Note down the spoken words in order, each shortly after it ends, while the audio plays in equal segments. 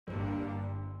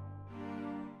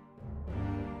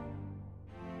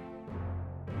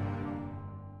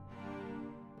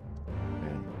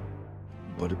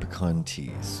butter pecan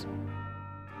teas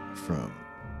from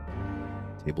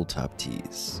Tabletop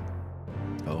Teas.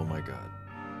 Oh my god.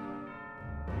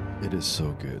 It is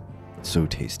so good. So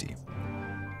tasty.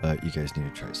 You guys need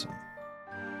to try some.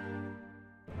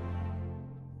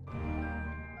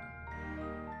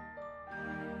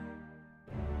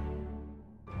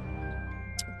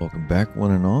 Welcome back,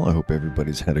 one and all. I hope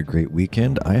everybody's had a great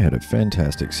weekend. I had a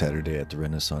fantastic Saturday at the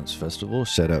Renaissance Festival.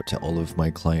 Shout out to all of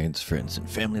my clients, friends, and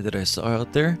family that I saw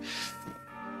out there.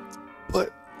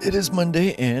 But it is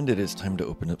Monday, and it is time to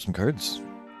open up some cards.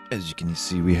 As you can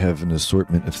see, we have an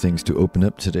assortment of things to open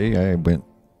up today. I went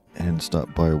and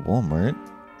stopped by Walmart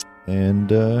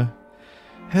and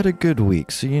had a good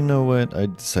week. So you know what? I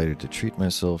decided to treat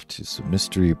myself to some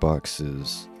mystery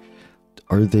boxes.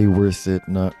 Are they worth it?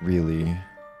 Not really.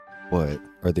 But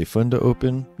are they fun to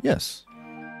open? Yes.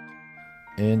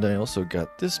 And I also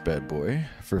got this bad boy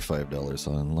for $5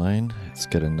 online. It's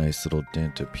got a nice little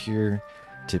dent up here.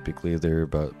 Typically they're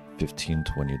about $15,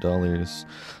 $20.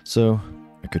 So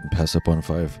I couldn't pass up on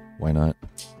 5. Why not?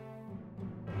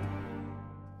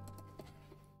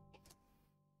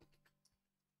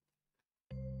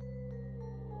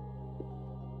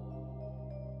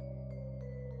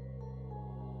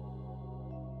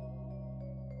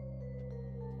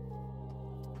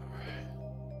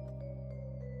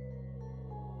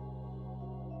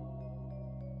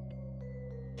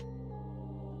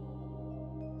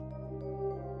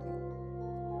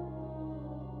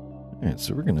 Alright,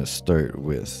 so we're going to start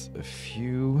with a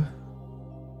few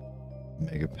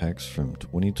mega packs from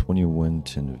 2021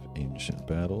 Tin of Ancient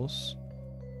Battles.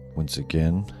 Once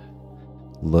again,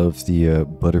 love the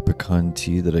butter pecan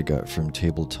tea that I got from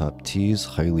Tabletop Teas.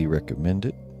 Highly recommend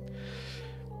it.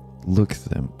 Look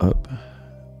them up.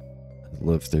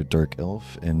 Love their dark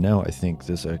elf. And now I think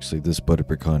this butter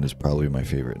pecan is probably my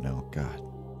favorite now. God,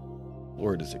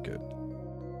 Lord, is it good.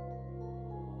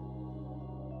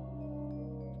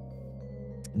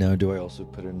 Now, do I also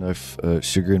put enough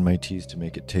sugar in my teas to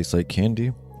make it taste like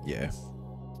candy? Yeah.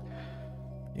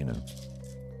 You know.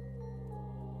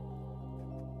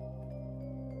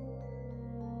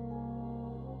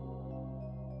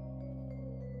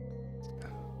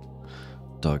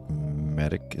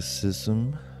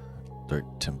 Dogmaticism, Dark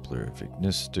Templar of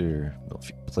Ignister,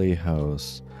 Melfi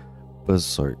Playhouse,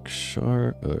 Buzzark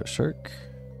Shark,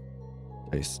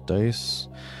 Dice,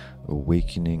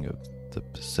 Awakening of the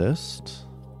Possessed,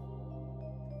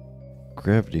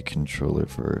 Gravity Controller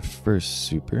for our first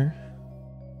super,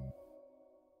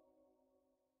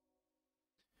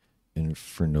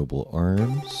 Infernoble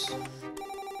Arms.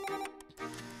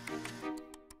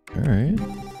 Alright,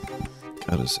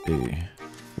 got us a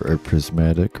for our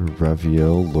prismatic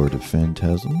Raviel, Lord of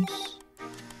Phantasms,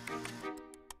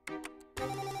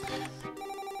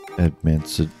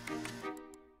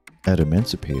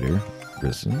 Adamantipator,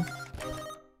 Risen,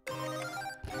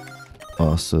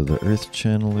 also the Earth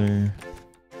Channeler,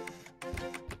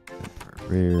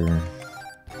 Rare,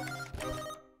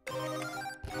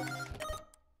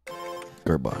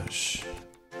 Garbage.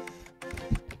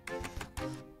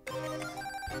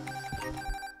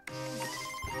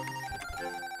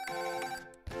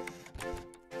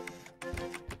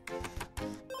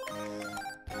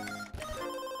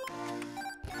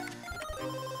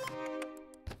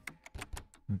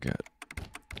 We got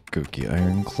Goki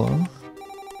Ironclaw,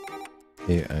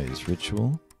 AI's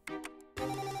Ritual,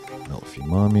 Melfi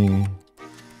Mommy,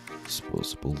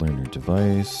 Disposable Learner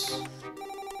Device,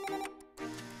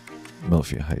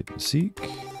 Melfi Hide and Seek,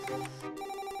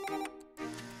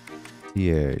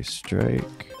 AI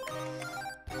Strike,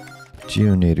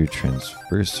 Geonator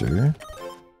Transverser,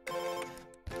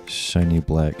 Shiny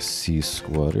Black Sea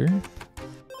Squatter,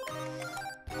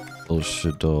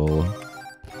 Ulshadal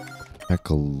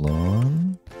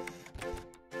Echelon,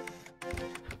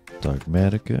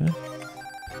 Dogmatica,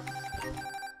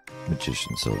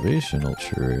 Magician Salvation,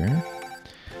 Ultra Rare.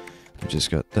 We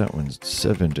just got that one.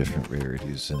 7 different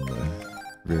rarities in the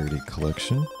rarity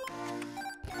collection.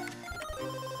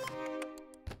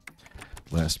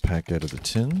 Last pack out of the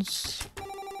tins.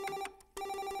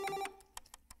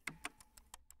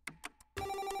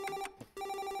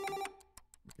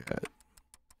 We got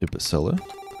Ibicella,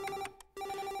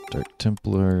 Dark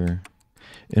Templar,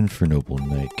 Infernoble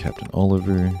Knight Captain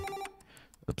Oliver,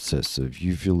 Obsessive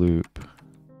Uvuloop,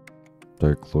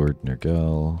 Dark Lord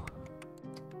Nergal,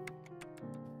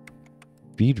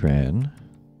 Feedran,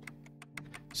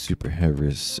 Super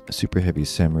Heavy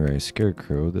Samurai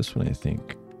Scarecrow. This one I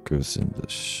think goes in the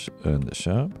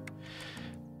shop.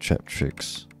 Trap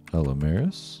Tricks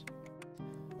Alamaris.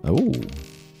 Oh,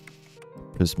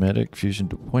 Prismatic Fusion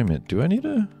Deployment. Do I need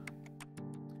a?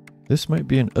 I This might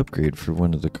be an upgrade for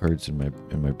one of the cards in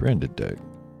my branded deck.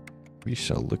 We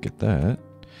shall look at that.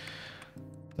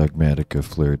 Dogmatica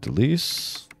Fleur de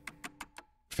Lis.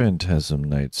 Phantasm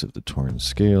Knights of the Torn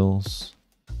Scales.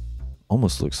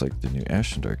 Almost looks like the new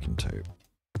Ashen archetype.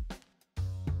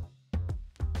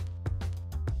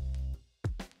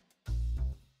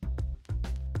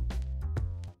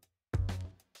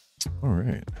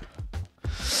 Alright.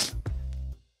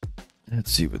 Let's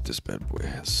see what this bad boy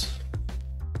has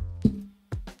in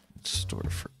store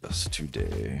for us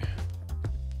today.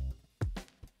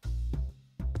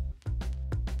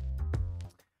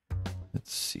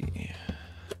 Let's see.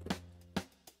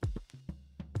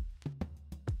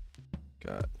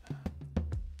 Got.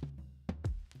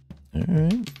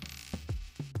 Alright.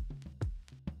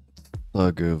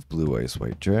 Saga of Blue Eyes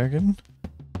White Dragon.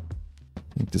 I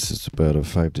think this is about a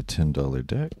 $5 to $10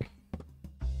 deck.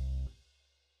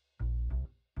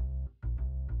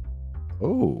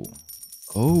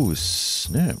 Oh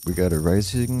snap. We got a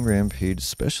Rising Rampage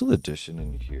Special Edition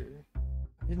in here.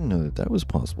 I didn't know that was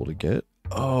possible to get.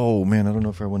 Oh man, I don't know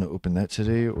if I want to open that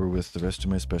today or with the rest of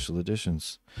my special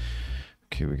editions.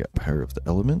 Okay, we got Power of the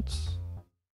Elements.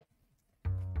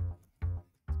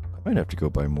 I might have to go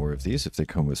buy more of these if they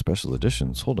come with special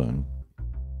editions. Hold on.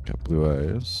 Got Blue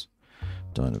Eyes,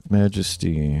 Dawn of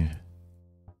Majesty,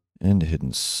 and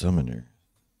Hidden Summoner.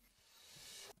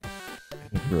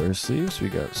 And for our sleeves, we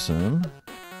got some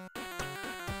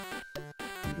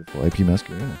beautiful IP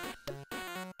Masquerena.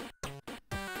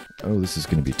 Oh, this is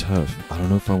going to be tough. I don't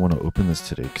know if I want to open this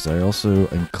today because I also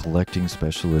am collecting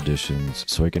special editions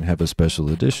so I can have a special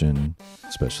edition.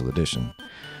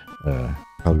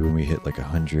 Probably when we hit like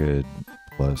 100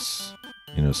 plus,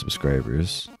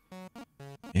 subscribers.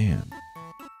 And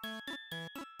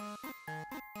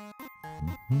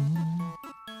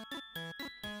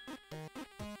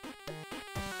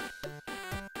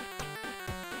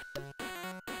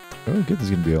oh, good. This is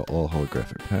going to be an all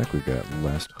holographic pack. We got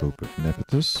Last Hope of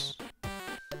Nephthys,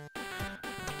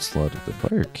 Slot of the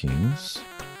Fire Kings,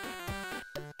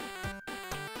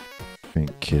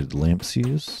 Frank Kid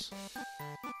Lampsius,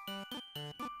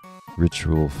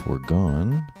 Ritual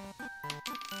Foregone,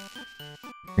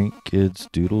 Frank Kid's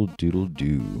Doodle Doodle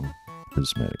Doo,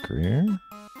 Prismatic Rare,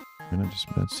 and I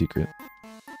just made Secret.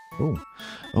 Oh,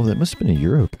 that must have been a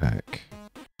Euro pack.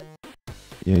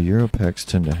 Yeah, Euro packs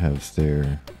tend to have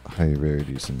their high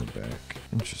rarities in the back.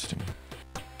 Interesting.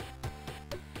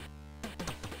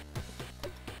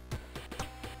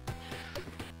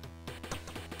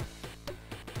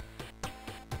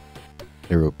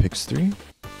 Aero Pix 3.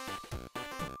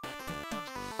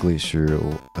 Glacier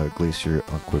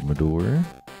Aquamador.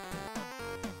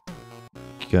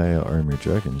 Gaia Armor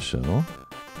Dragon Shell.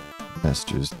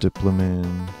 Master's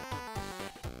Diploman.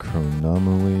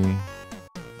 Chronomaly.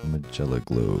 Magella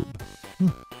Globe.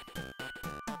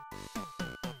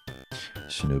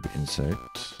 Shinobi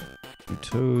Insect. Two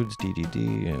Toads,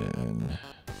 DDD, and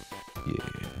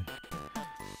yeah.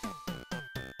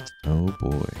 Oh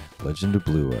boy. Legend of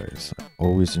Blue Eyes. I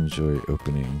always enjoy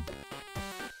opening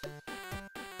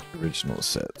original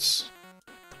sets.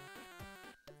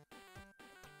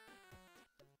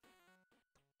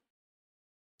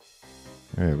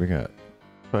 Alright, we got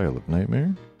Trial of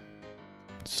Nightmare,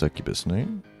 Succubus Knight,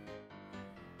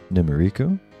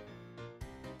 Nemerico,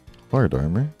 Hard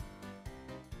Armor,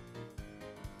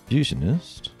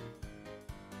 Fusionist,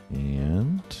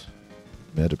 and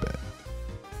Metabat.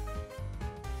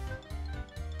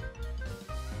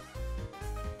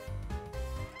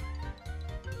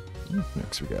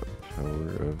 Next we got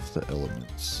Power of the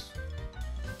Elements.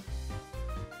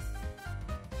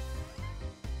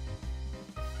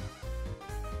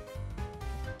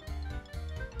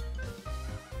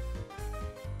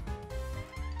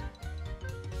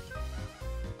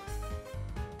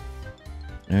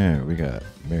 There we got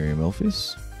Mary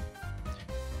Melphis,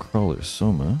 Crawler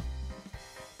Soma,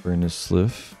 Furnace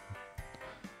Sliff,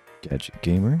 Gadget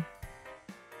Gamer,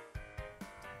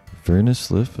 Furnace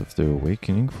Sliff of the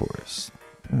Awakening Forest.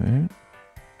 Alright.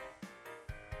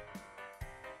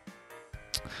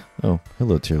 Oh,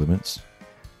 hello, Tier Limits.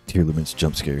 Tier Limits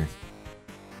jump scare.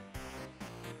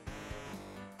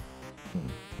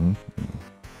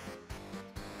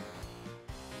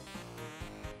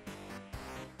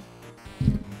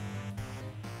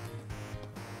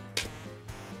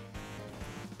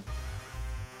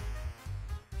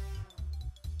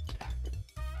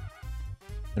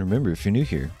 And remember, if you're new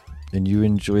here and you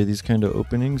enjoy these kind of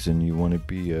openings and you want to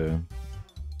be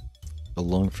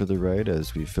along for the ride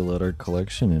as we fill out our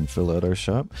collection and fill out our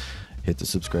shop, hit the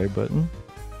subscribe button,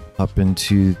 hop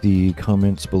into the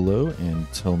comments below and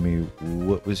tell me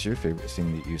what was your favorite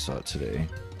thing that you saw today.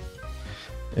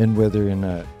 And whether or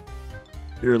not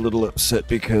you're a little upset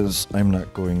because I'm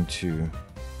not going to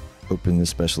open the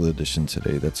special edition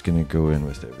today, that's going to go in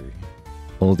with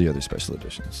all the other special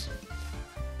editions.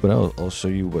 But I'll show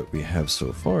you what we have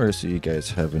so far so you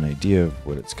guys have an idea of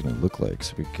what it's going to look like.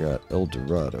 So we got El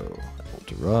Dorado,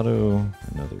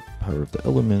 another Power of the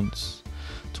Elements,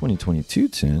 2022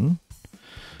 tin,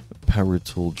 a Power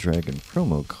Tool Dragon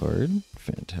promo card,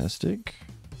 fantastic.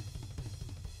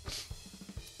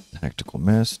 Tactical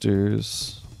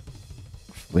Masters,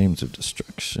 Flames of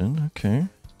Destruction, okay.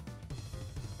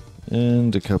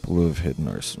 And a couple of Hidden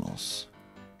Arsenals.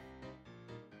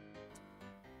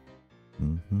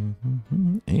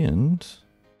 And what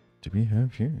do we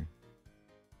have here?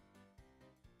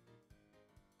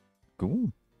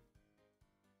 Cool.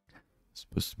 It's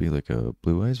supposed to be like a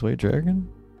Blue Eyes White Dragon?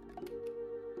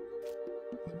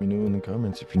 Let me know in the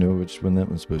comments if you know which one that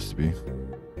one's supposed to be.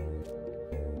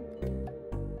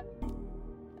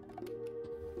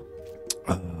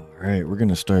 Alright, we're going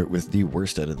to start with the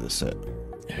worst out of this set.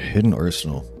 Hidden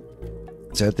Arsenal.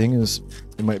 Sad thing is,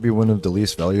 it might be one of the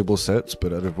least valuable sets,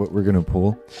 but out of what we're going to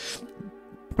pull,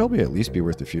 probably at least be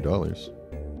worth a few dollars.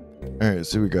 Alright,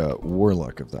 so we got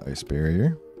Warlock of the Ice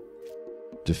Barrier.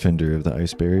 Defender of the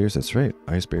Ice Barriers, that's right,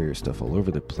 Ice Barrier stuff all over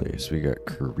the place. We got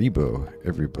Karibo,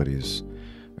 everybody's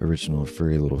original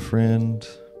furry little friend.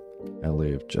 Ally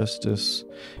of Justice.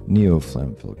 Neo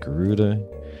Flamville Garuda.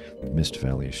 Mist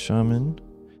Valley Shaman.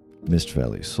 Mist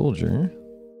Valley Soldier.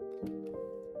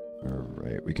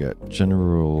 Alright, we got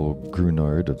General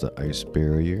Grunard of the Ice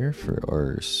Barrier for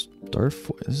our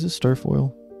Starfoil. Is this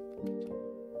Starfoil?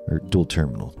 Or Dual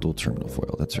Terminal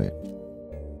foil, that's right.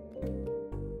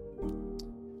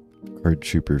 Card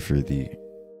Trooper for the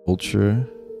Ultra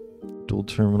Dual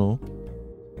Terminal.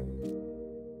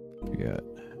 We got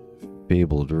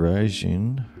Fabled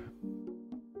Raijin.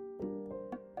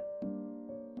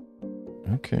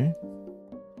 Okay.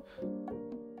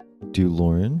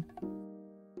 Duloran.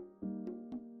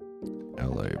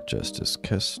 Ally of Justice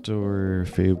Kestor,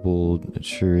 Fabled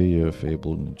Naturia,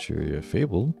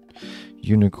 Fabled.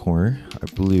 Unicorn, I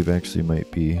believe actually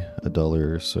might be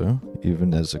 $1 or so,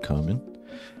 even as a common.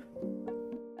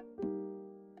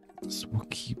 So we'll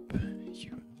keep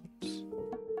you out.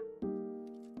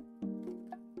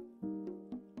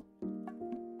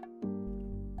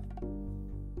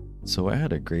 So I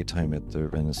had a great time at the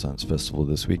Renaissance Festival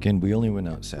this weekend. We only went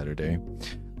out Saturday.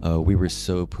 We were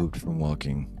so pooped from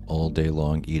walking all day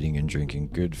long, eating and drinking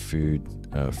good food,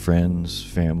 friends,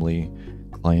 family,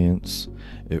 clients.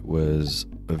 It was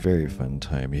a very fun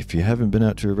time. If you haven't been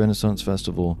out to a Renaissance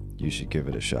Festival, you should give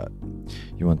it a shot.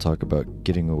 You want to talk about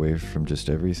getting away from just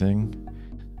everything?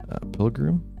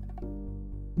 Pilgrim,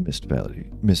 Mist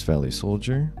Valley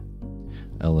Soldier,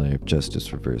 Ally of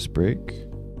Justice Reverse Break,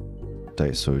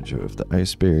 Daisojo of the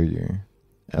Ice Barrier,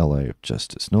 Ally of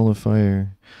Justice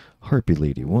Nullifier, Harpy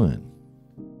Lady 1,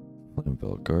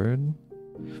 Flamville Guard,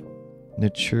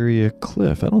 Naturia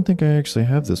Cliff. I don't think I actually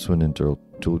have this one in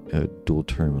dual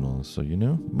terminal, so you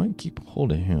know, might keep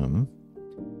hold of him.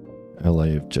 Ally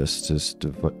of Justice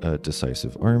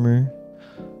Decisive Armor.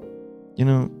 You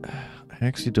know, I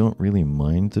actually don't really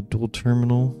mind the dual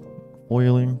terminal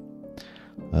foiling,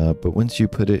 but once you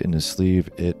put it in a sleeve,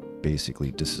 it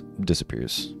basically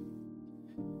disappears.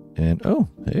 And oh,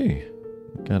 hey,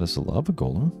 got us a lava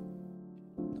golem.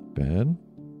 Not bad.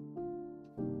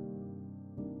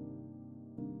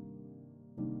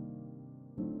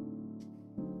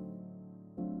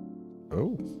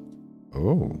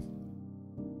 Oh.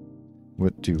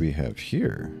 What do we have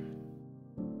here?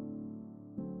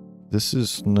 This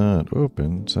is not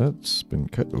open, so that's been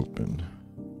cut open.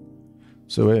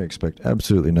 So I expect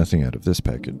absolutely nothing out of this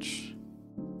package.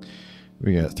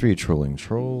 We got 3 trolling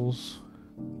trolls.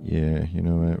 Yeah, you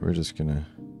know what? We're just gonna...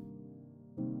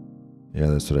 Yeah,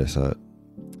 that's what I thought.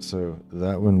 So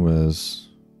that one was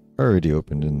already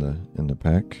opened in the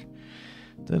pack.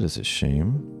 That is a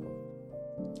shame.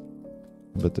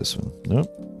 But this one, nope.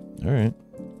 All right.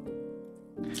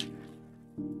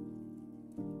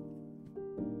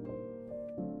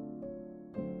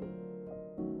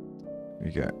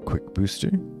 We got Quick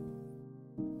Booster,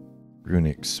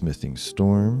 Runic Smithing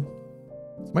Storm,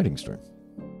 Smiting Storm,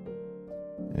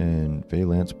 and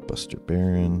Valance Buster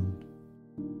Baron,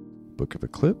 Book of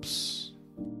Eclipse,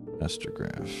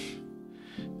 Astrograph,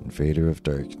 Invader of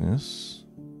Darkness,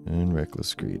 and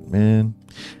Reckless Greed. Man,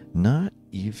 not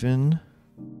even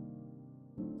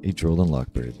a Droll and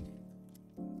Lockbird.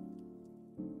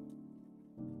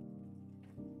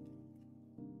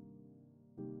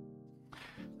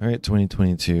 All right,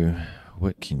 2022.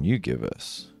 What can you give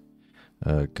us?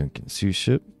 Gunkin Sue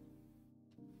Ship,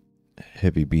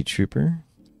 Heavy Beat Trooper,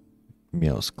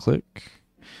 Meow's Click,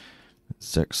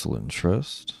 Zexel and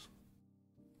Trust,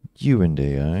 You and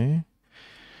AI,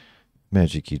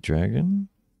 Magic-y Dragon.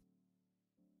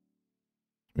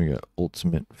 We got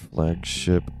Ultimate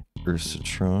Flagship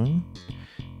Ursatron,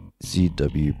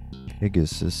 ZW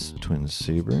Pegasus Twin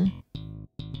Saber,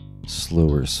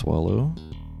 Slower Swallow,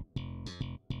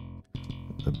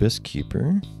 Abyss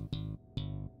Keeper,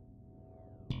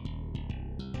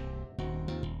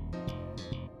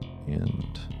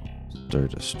 and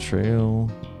Stardust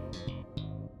Trail.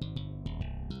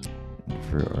 And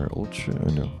for our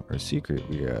our secret,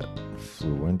 we got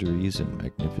Floowandereeze and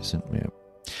Magnificent Map.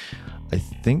 I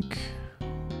think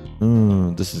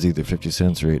this is either 50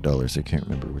 cents or $8. I can't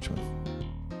remember which one.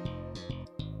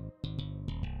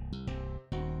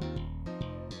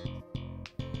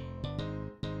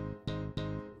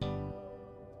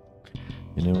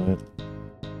 You know what?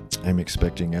 I'm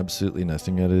expecting absolutely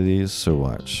nothing out of these, so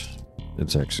watch.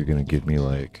 It's actually going to give me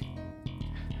like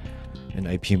an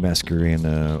IP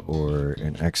Masquerena or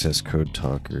an access code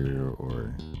talker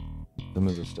or some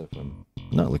of the stuff I'm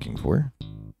not looking for.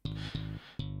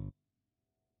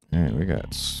 Alright, we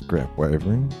got Scrap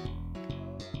Wyvern,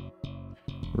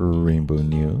 Rainbow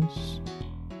Neos.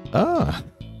 Ah!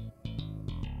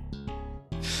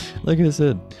 Like I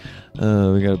said,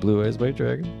 we got a Blue Eyes White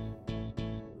Dragon.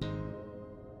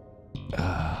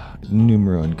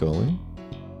 Numeron Gully.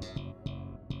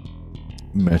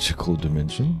 Magical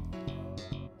Dimension.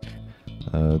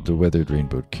 The Weathered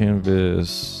Rainbow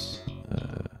Canvas.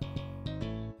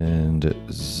 And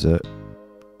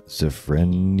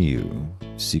Zephreniu,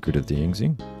 Secret of the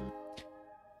Yangtze.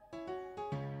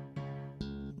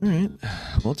 Alright,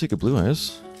 I'll take a Blue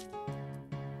Eyes.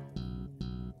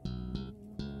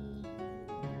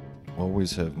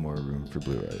 Always have more room for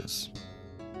Blue Eyes.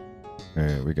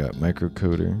 Alright, we got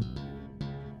Microcoder,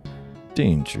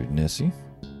 Danger Nessie.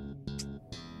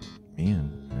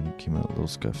 Man, already came out a little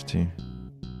scuffed too.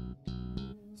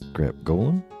 Scrap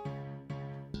Golem.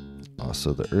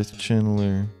 Also the Earth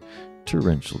Channeler,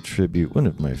 Torrential Tribute, one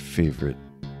of my favorite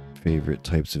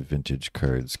types of vintage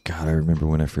cards. God, I remember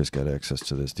when I first got access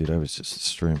to this, dude, I was just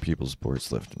destroying people's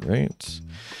boards left and right.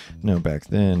 Now back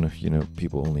then, you know,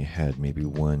 people only had maybe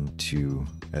 1, 2,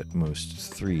 at most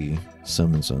 3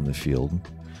 summons on the field.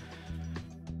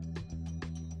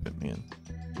 But man,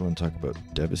 you want to talk about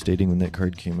devastating when that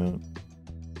card came out?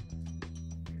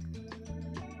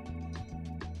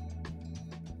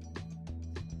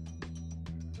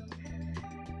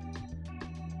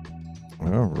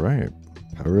 All right,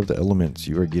 Power of the Elements.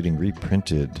 You are getting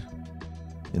reprinted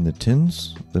in the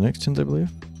tins. The next tins, I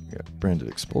believe. We got Branded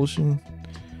Expulsion,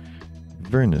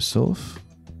 Vernisylph,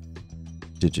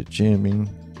 Digit Jamming,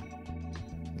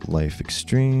 Life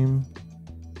Extreme,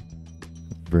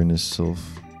 Vernisylph,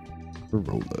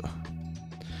 Corolla.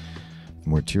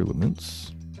 More tier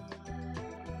limits.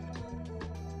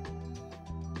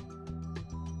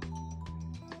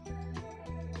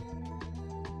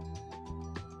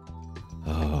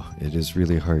 Oh, it is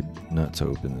really hard not to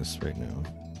open this right now.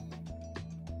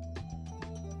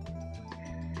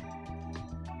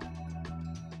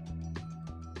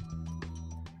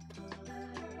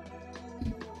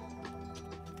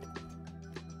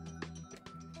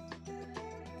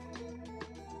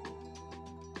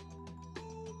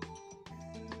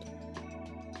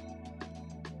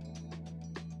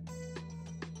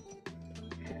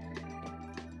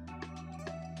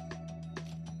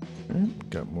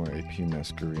 Got more AP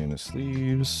Masquerena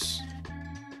sleeves.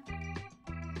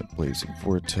 The Blazing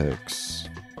Vortex.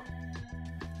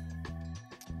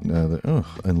 Now the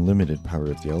Unlimited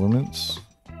Power of the Elements.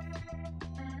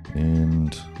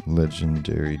 And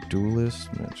Legendary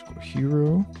Duelist, Magical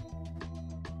Hero.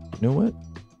 You know what?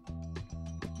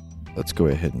 Let's go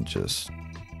ahead and just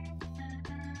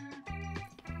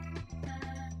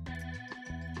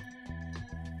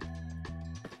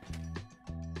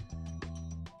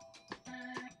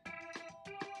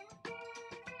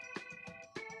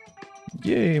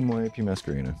yay, more AP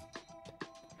Masquerena.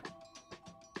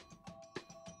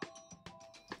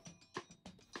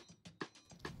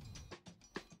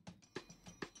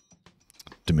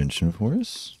 Dimension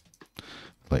Force.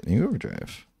 Lightning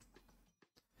Overdrive.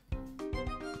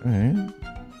 Alright.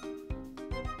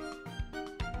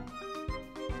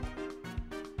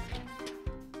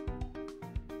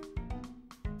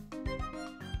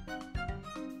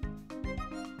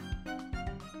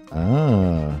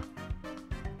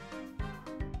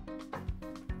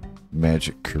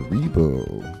 Magic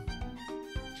Karibo.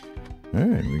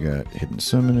 Alright, we got Hidden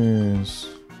Summoners,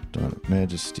 Dawn of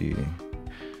Majesty,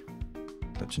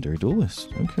 Legendary Duelist.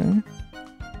 Okay.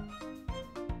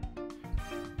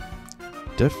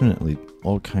 definitely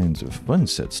all kinds of fun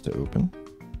sets to open.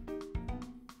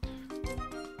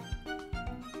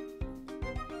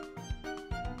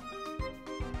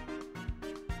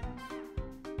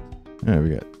 Alright, we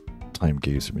got Time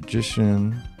Gazer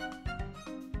Magician,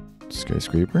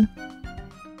 Skyscraper,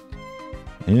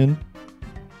 and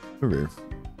a rare.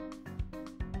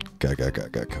 Got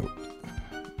coat.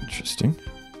 Interesting.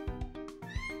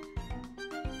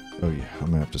 Oh yeah, I'm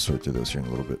gonna have to sort through those here in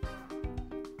a little bit.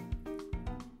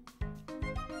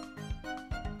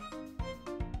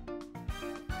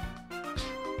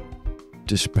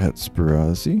 Dishpat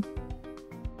Sparazzi,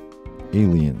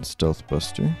 Alien Stealth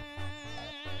Buster,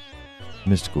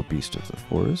 Mystical Beast of the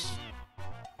Forest,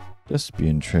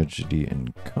 Thespian Tragedy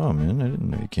in common. I didn't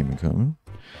know he came in common.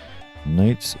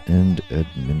 Knight's End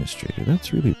Administrator.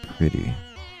 That's really pretty.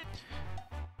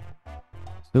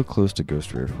 Still close to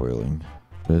Ghost Rare foiling,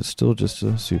 but it's still just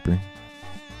a super.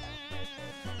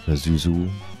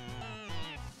 Azuzu.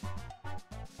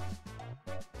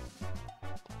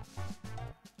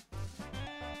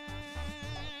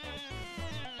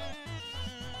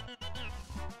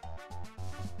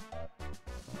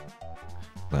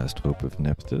 Last Hope of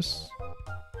Nephthys.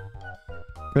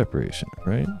 Preparation of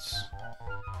Rites.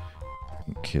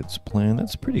 Kids Plan.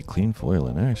 That's pretty clean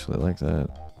foiling. I actually like that.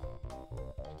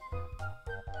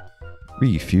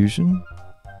 Refusion.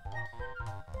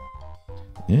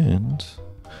 And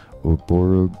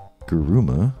Oboro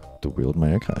Garuma, the Wheeled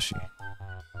Mayakashi.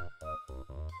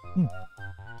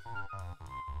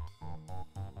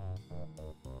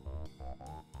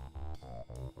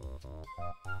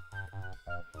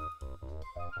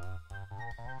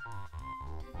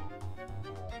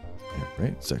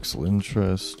 Right, Zexal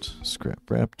Interest, Scrap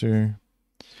Raptor,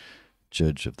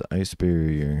 Judge of the Ice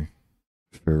Barrier,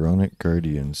 Pharaonic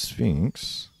Guardian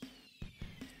Sphinx,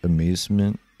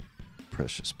 Amazement,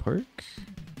 Precious Park,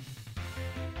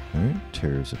 alright,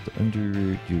 Terrors of the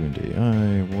Underroot,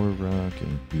 U&AI, War Rock,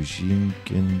 and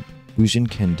Bujin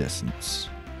Candescence.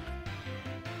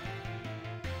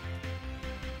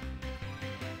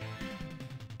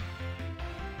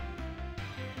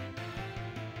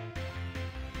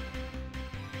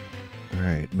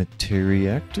 Alright,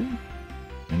 Materiactor,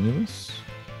 Annulus,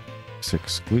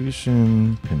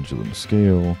 Exclusion, Pendulum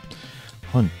Scale,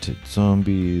 Haunted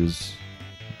Zombies,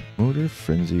 Motor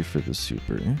Frenzy for the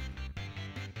Super,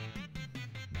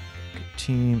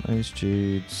 Team, Ice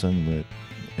Jade, Sunlit,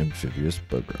 Amphibious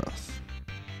Bugroth.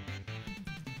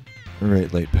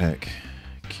 Alright, Light Pack,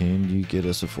 can you get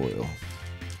us a foil?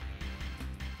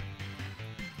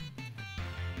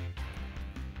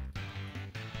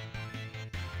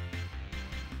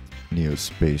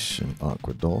 Neospace and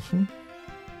Aqua Dolphin,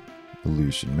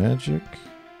 Illusion Magic.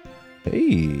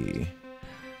 Hey!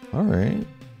 Alright,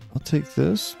 I'll take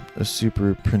this. A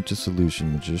Super Apprentice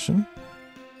Illusion Magician.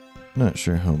 Not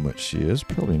sure how much she is,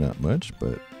 probably not much,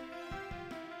 but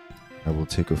I will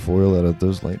take a foil out of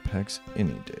those light packs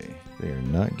any day. They are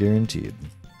not guaranteed.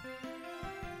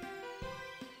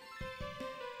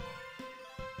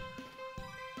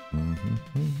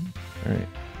 Alright.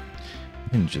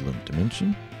 Pendulum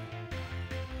Dimension.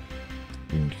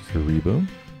 And Karibo,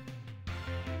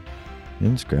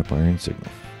 and Scrap Iron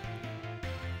Signal.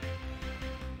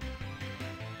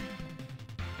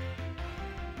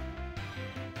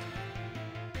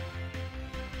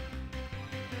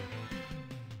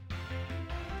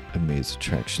 Amaze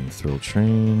Attraction Thrill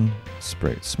Train,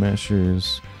 Sprite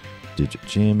Smashers, Digit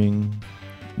Jamming,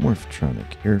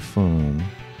 Morphtronic Airphone,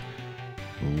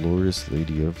 Loris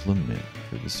Lady of Lament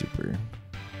for the Super.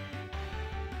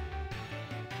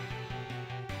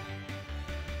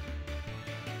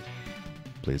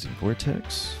 Blazing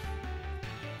Vortex.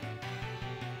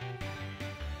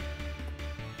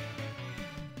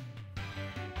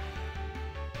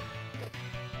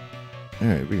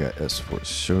 Alright, we got S-Force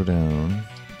Showdown,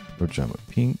 Ojama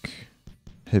Pink,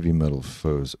 Heavy Metal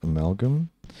Foes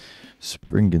Amalgam,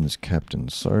 Springen's Captain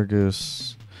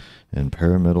Sargus, and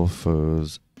Parametal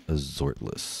Foes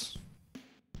Azortless.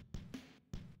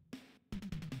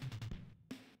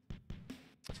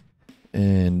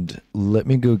 And let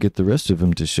me go get the rest of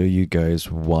them to show you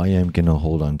guys why I'm going to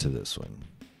hold on to this one.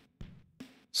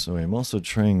 So I'm also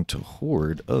trying to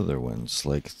hoard other ones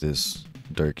like this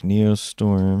Dark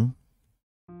Neostorm.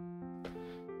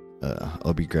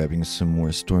 I'll be grabbing some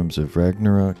more Storms of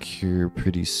Ragnarok here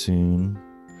pretty soon.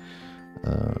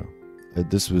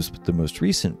 This was the most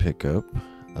recent pickup.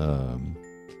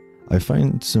 I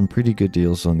find some pretty good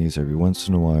deals on these every once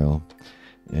in a while.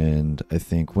 And I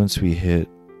think once we hit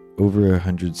over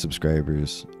 100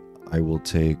 subscribers, I will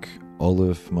take all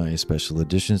of my special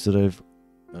editions that I've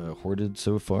hoarded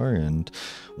so far, and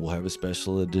we'll have a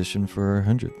special edition for our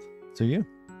 100th. So yeah.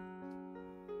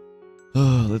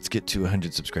 Oh, let's get to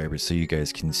 100 subscribers so you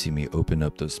guys can see me open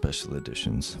up those special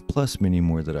editions, plus many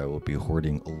more that I will be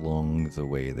hoarding along the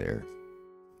way there.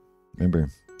 Remember,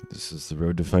 this is the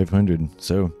road to 500,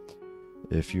 so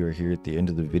if you are here at the end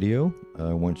of the video,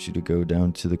 I want you to go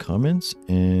down to the comments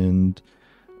and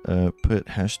put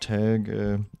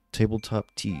hashtag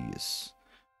tabletop teas.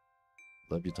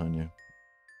 Love you, Tanya.